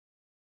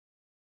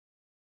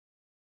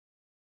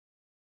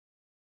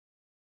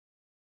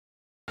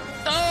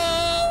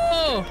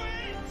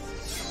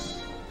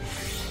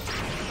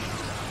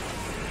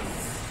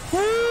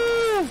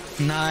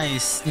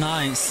Nice,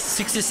 nice.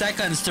 60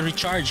 seconds to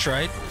recharge,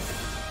 right?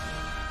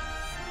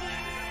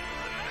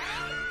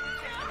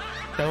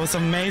 That was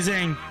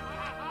amazing.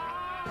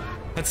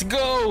 Let's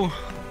go.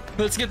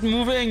 Let's get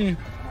moving.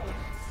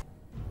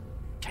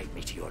 Take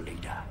me to your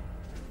leader.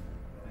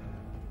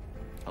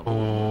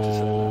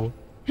 Oh.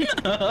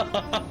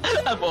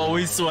 I've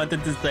always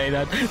wanted to say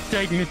that.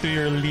 Take me to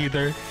your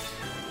leader.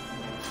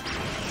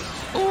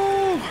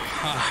 Oh,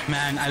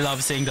 man, I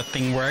love seeing the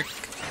thing work.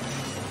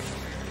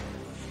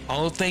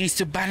 All thanks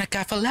to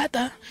Banaka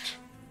Faleta.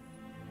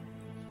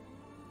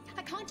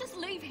 I can't just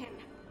leave him.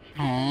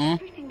 Aww.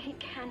 Everything he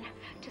can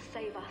to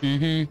save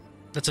us.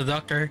 That's a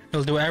doctor.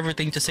 He'll do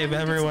everything to save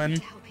everyone.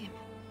 To help him.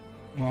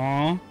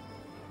 Aww.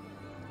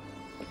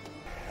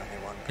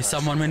 Is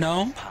someone we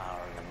know? Power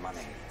and the money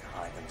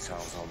hide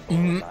themselves on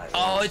board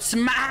Oh, it's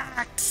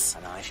Max!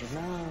 and I should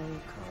know,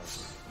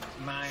 cause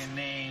My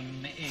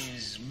name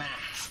is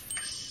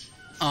Max.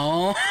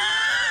 Oh.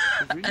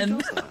 it really And-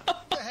 does that.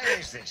 What the hell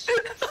is this?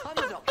 I'm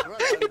a doctor.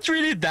 It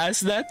really does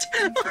that.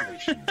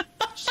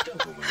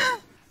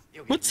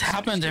 What's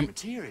happened to him?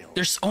 Material.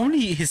 There's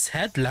only his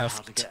head How to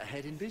left. get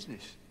ahead in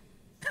business.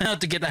 How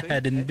to get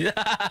ahead in. Because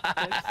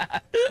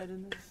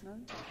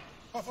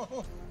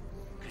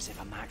if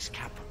a Max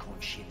Capricorn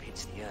ship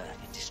hits the Earth,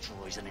 it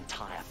destroys an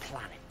entire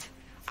planet.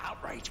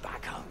 Outrage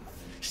back home.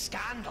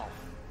 Scandal.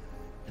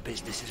 The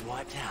business is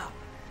wiped out.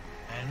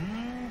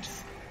 And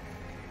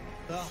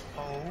the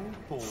whole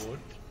board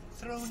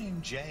thrown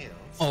in jail.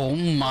 Oh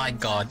my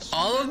god.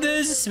 All of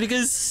this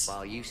because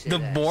While you sit the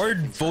there board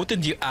sipping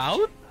voted you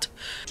out?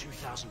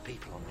 2,000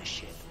 people on this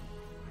ship.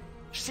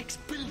 6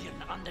 billion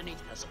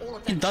underneath us. All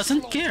of them He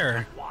doesn't slaughtered.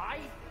 care. Why?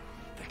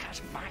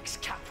 Because Max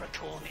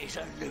Capricorn is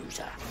a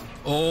loser.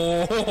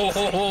 Oh.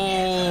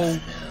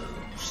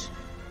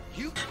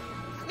 You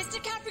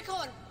Mr.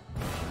 Capricorn!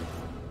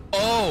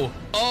 Oh.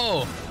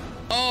 Oh.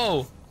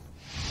 Oh.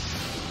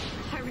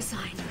 I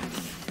resign.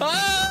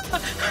 Ah!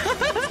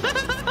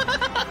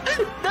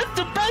 That's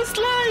the best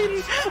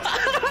line!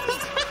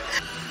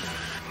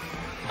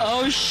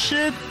 Oh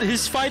shit,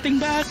 he's fighting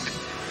back.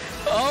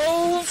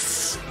 Oh,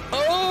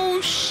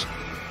 oh sh.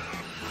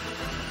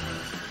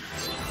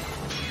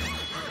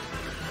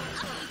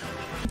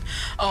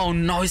 Oh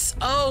no, he's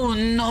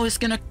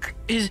gonna,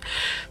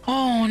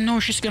 oh no,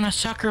 she's gonna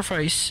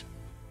sacrifice.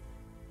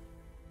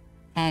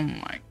 Oh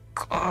my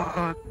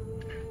god.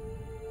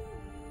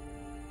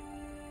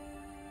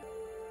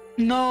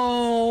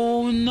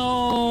 No,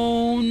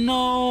 no,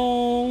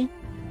 no.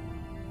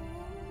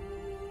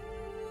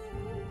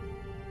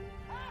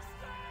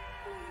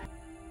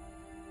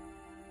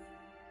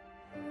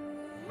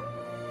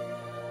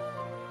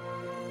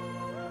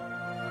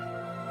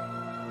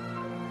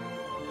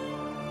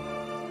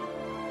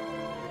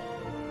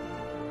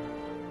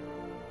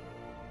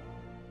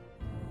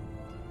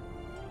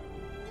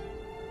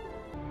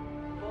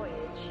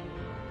 Voyage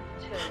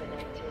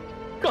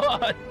terminated.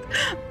 God.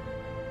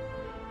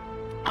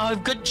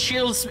 I've got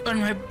chills on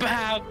my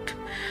back.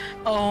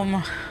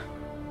 My...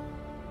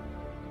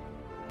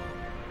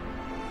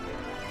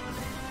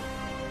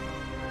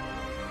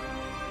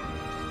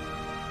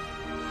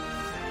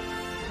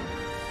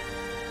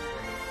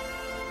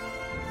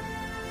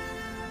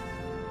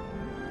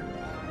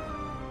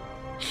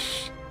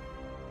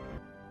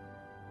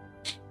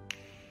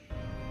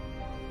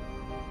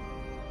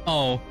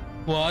 Oh,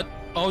 what?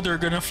 Oh, they're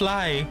gonna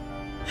fly.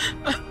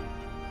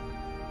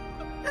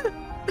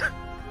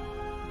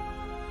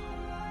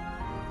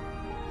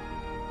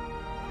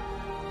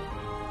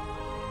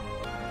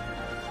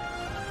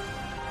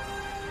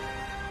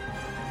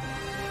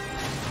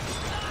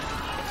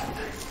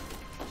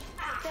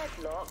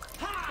 Deadlock.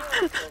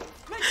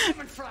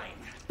 Human frame.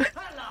 At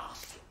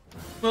last.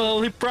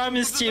 Well, he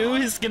promised you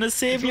he's gonna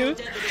save you.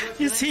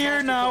 He's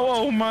here now.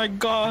 Oh my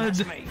god.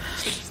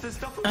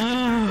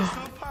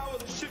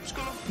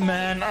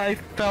 Man, I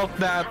felt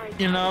that,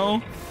 you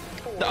know,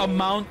 the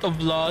amount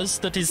of loss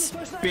that he's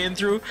been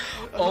through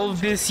all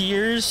these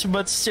years,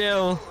 but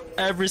still,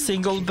 every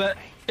single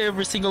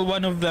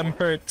one of them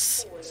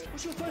hurts.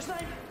 What's your first name?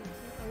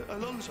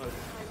 Alonso.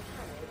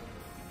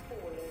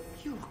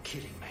 You're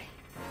kidding me.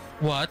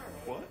 What?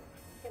 What?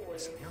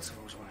 Something else I've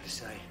always wanted to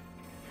say.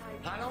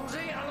 Alonso.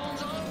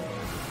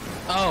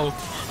 Oh,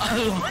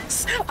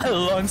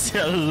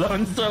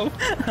 Alonso.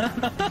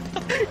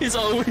 He's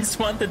always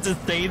wanted to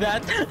say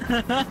that.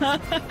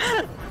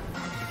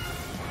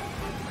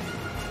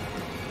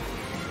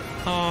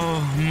 Oh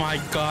my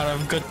god,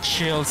 I've got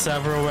chills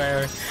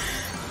everywhere.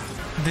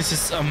 This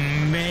is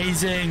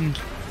amazing.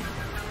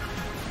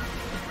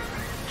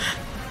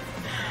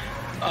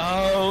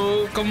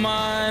 Oh, come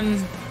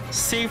on.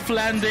 Safe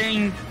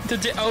landing to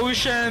the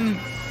ocean.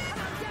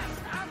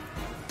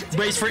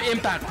 Brace for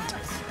impact.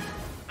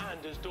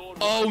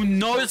 Oh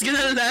no, it's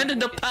gonna land in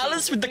the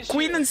palace with the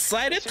queen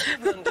inside it?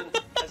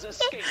 Has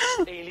escaped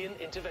alien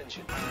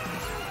intervention.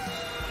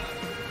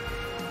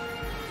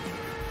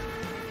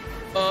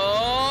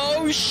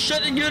 Oh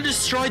shit, you're gonna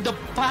destroy the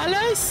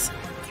palace?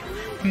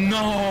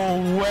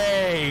 No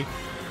way.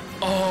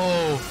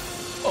 Oh,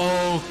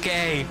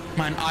 Okay,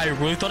 man, I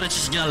really thought it's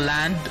just gonna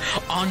land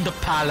on the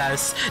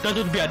palace. That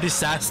would be a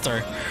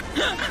disaster.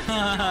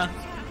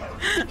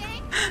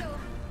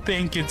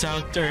 Thank you,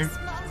 Doctor.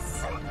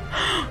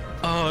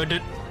 Oh,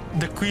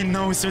 the Queen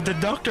knows who the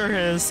Doctor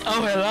is.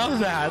 Oh, I love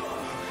that.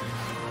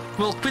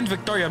 Well, Queen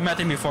Victoria met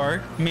him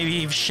before. Maybe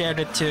he shared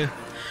it to,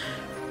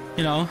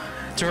 you know,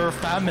 to her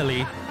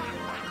family.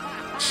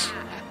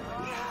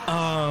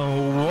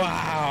 Oh,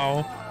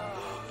 wow.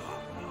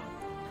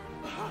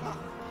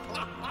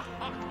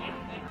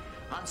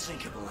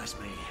 Unsinkable, that's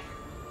me.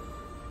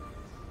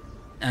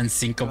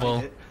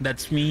 Unsinkable.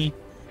 That's me.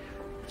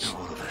 Not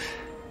all of us.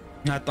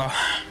 Not all.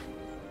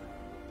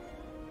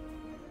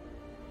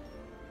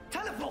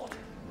 Teleport!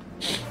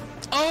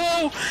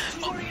 Oh!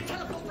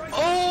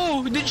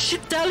 Oh! Did she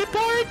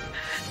teleport?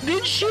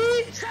 Did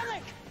she?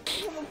 Sonic!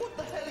 What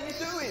the hell are you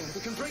doing?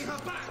 We can bring her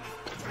back.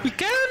 We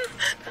can?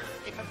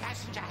 If a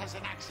passenger has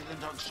an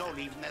accident on shore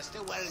leave and they're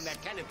still wearing their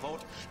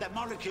teleport, their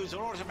molecules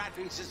are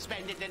automatically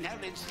suspended and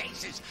held in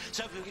stasis.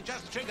 So if we can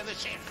just trigger the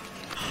shift.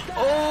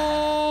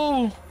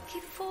 Oh!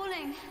 Keep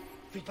falling.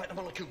 Feedback the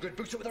molecule grid.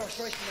 Boost it with our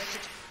restoration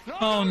matrix. No!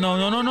 Oh no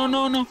no no no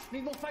no no!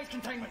 Need more phase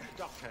containment.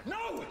 Doctor.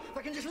 No!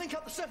 I can just link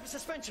up the surface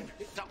suspension.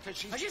 Doctor,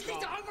 she's I just need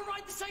to strong.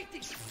 override the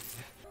safety.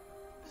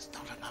 There's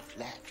not enough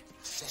left.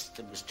 The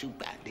system is too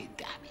badly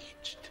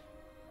damaged.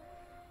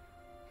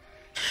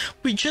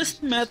 We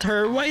just met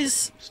her. Why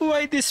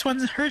this one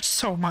hurts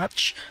so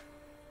much?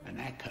 An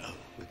echo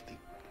with the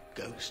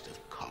ghost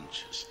of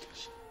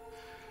consciousness.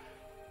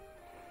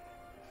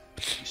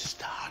 She's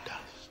stardust.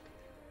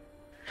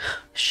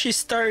 She's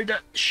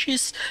Stardust.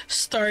 She's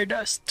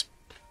Stardust.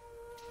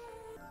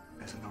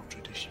 There's an old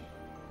tradition.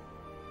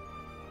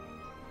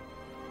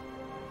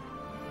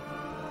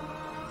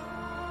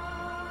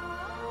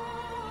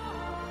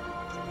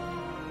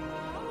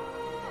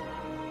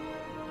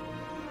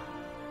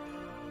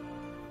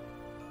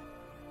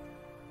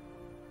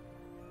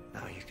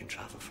 Now you can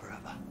travel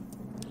forever.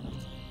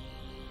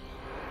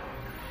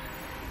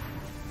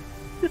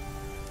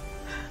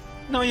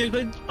 No, you're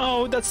good.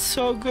 Oh, that's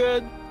so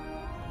good.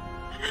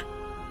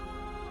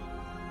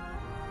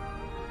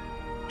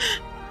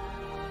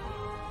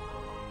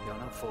 You're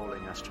not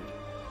falling, Astrid.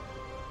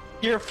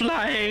 You're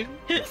flying.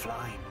 You're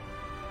flying.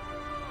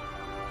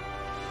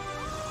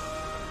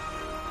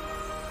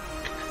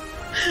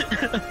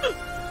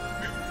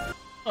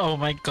 Oh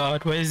my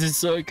god, why is this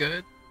so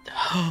good?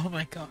 Oh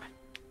my god.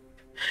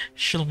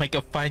 She'll make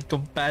a fine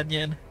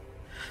companion.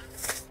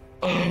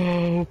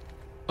 Oh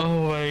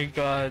my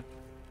god.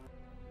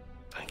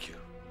 Thank you.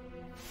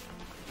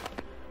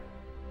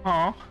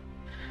 Oh.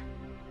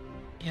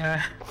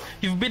 Yeah.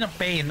 You've been a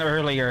pain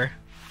earlier.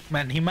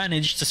 Man, he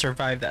managed to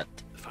survive that.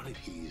 But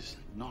he's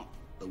not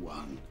the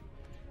one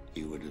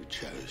you would have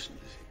chosen,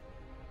 is he?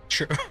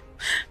 True.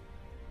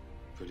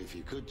 But if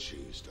you could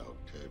choose,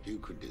 Doctor, if you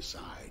could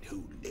decide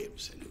who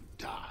lives and who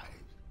dies,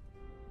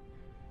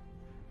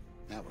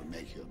 that would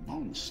make you a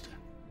monster.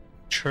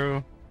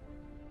 True.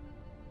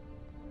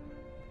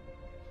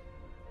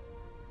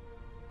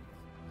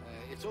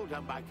 It's all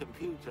done by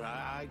computer.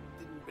 I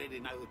didn't really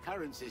know the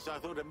currency, so I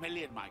thought $1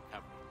 million might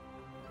cover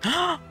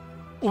it.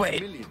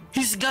 Wait,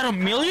 he's got $1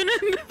 million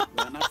in there?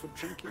 Well, enough for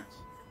trinkets.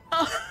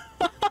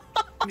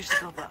 Mr.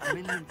 Copper, £1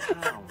 million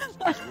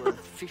is worth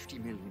 50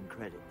 million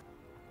credit.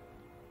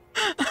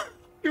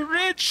 You're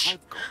rich.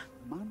 I've got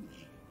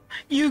money.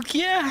 You,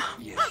 yeah.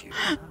 Yes, you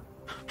are.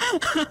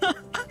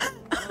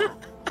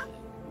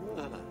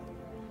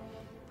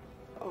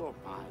 Oh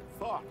my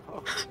thought.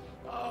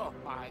 Oh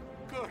my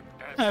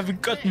goodness.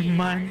 I've got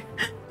money.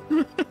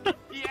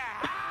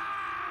 Yeah!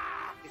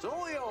 It's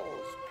all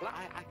yours.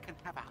 I can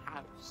have a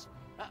house.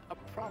 A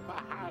proper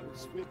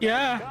house with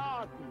Yeah. a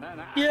garden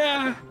and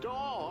Yeah. a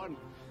dawn.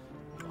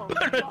 Oh,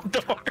 But a Doctor,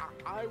 door.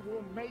 I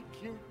will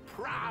make you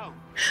proud.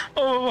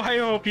 Oh, I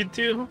hope you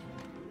do.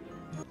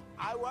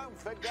 I won't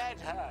forget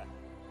her.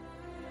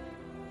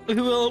 We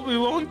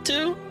won't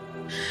do.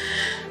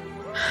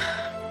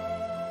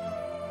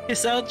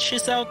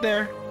 She's out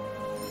there.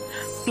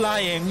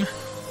 Flying.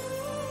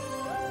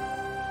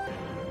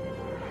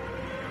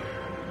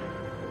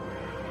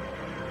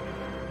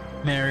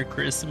 Merry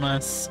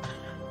Christmas.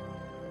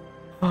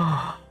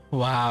 Oh,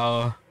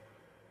 wow.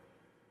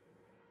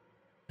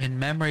 In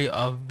memory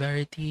of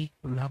Verity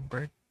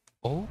Lambert.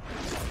 Oh?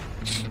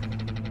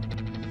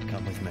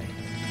 Come with me.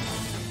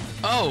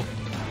 Oh!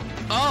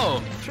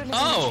 Oh! Thrilling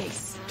Oh!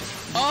 chase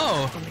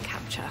Oh! from the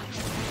capture.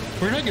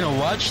 We're not gonna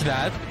watch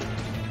that.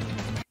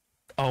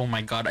 Oh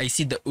my god, I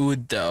see the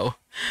Ood though.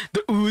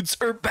 The Oods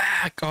are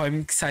back! Oh,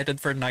 I'm excited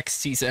for next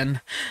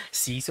season.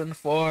 Season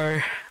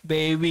 4,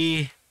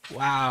 baby.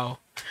 Wow.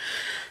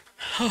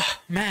 Oh,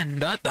 man,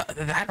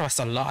 that was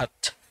a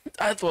lot.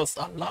 That was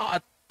a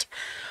lot.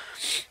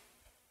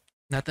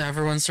 Not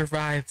everyone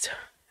survived.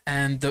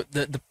 And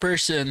the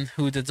person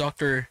who the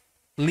doctor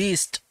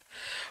least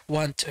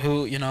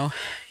who, you know,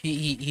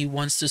 he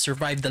wants to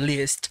survive the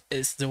least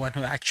is the one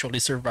who actually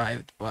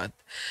survived. But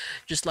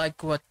just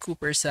like what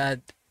Cooper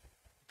said,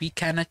 we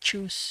cannot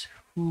choose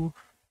who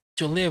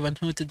to live and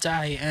who to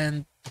die,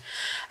 and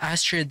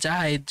Astrid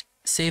died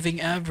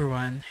saving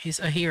everyone. He's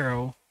a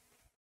hero.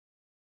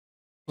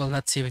 Well,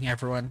 not saving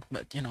everyone,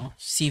 but you know,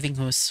 saving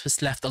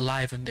who's left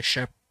alive on the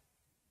ship.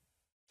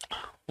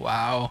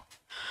 Wow.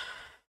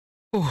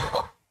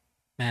 Ooh,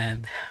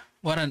 man,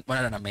 what an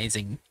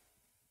amazing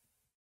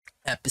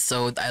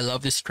episode. I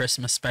love this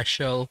Christmas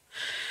special,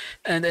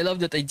 and I love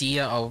that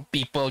idea of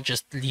people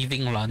just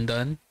leaving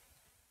London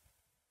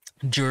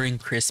during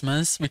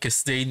Christmas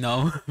because they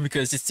know,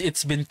 because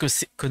it's been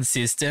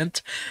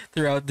consistent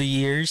throughout the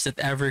years that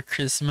every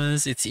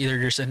Christmas it's either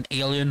there's an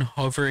alien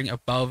hovering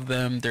above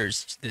them,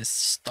 there's this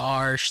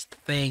stars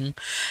thing,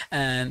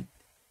 and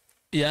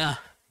yeah,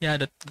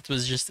 that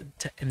was just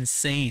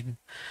insane.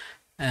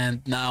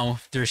 And now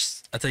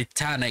there's a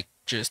Titanic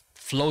just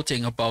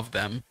floating above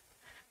them,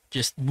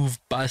 just moved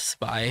past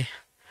by,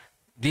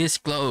 this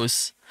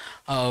close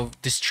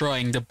of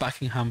destroying the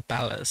Buckingham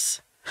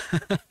Palace.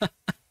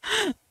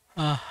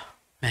 Oh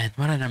man,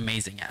 what an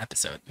amazing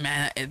episode,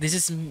 man.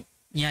 This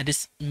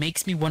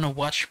makes me want to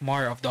watch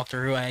more of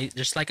Doctor Who.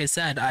 Just like I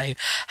said, I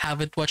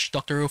haven't watched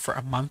Doctor Who for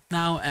a month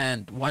now,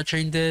 and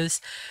watching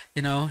this,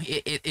 you know,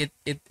 it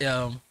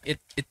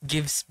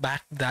gives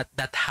back that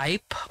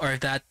hype, or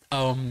that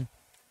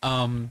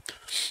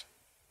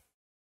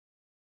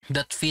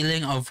that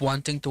feeling of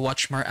wanting to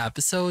watch more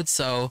episodes.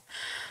 So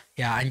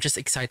yeah, I'm just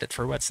excited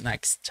for what's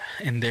next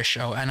in this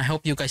show, and I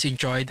hope you guys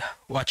enjoyed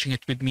watching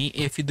it with me.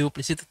 If you do,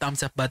 please hit the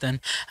thumbs up button,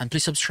 and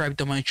please subscribe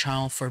to my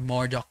channel for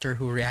more Doctor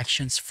Who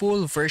reactions.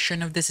 Full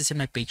version of this is in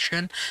my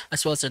Patreon,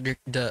 as well as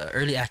the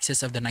early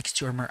access of the next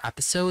 2 or more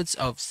episodes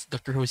of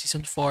Doctor Who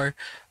Season 4,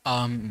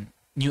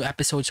 new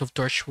episodes of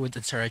Torchwood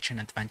and Saracen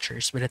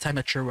Adventures. By the time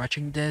that you're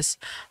watching this,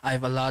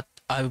 I've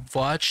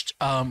watched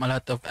a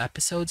lot of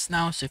episodes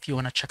now, so if you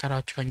want to check it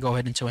out, you can go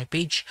ahead into my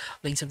page.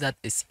 Links of that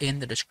is in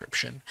the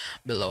description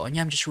below. And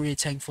yeah, I'm just really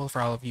thankful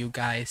for all of you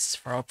guys,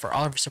 for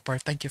all of your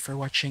support. Thank you for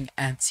watching,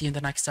 and see you in the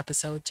next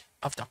episode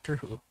of Doctor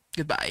Who.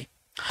 Goodbye.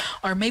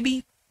 Or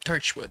maybe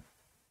Torchwood.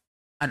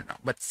 I don't know,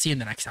 but see you in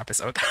the next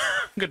episode.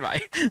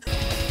 Goodbye.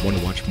 Want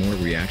to watch more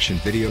reaction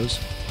videos?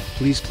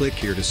 Please click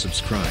here to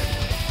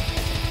subscribe.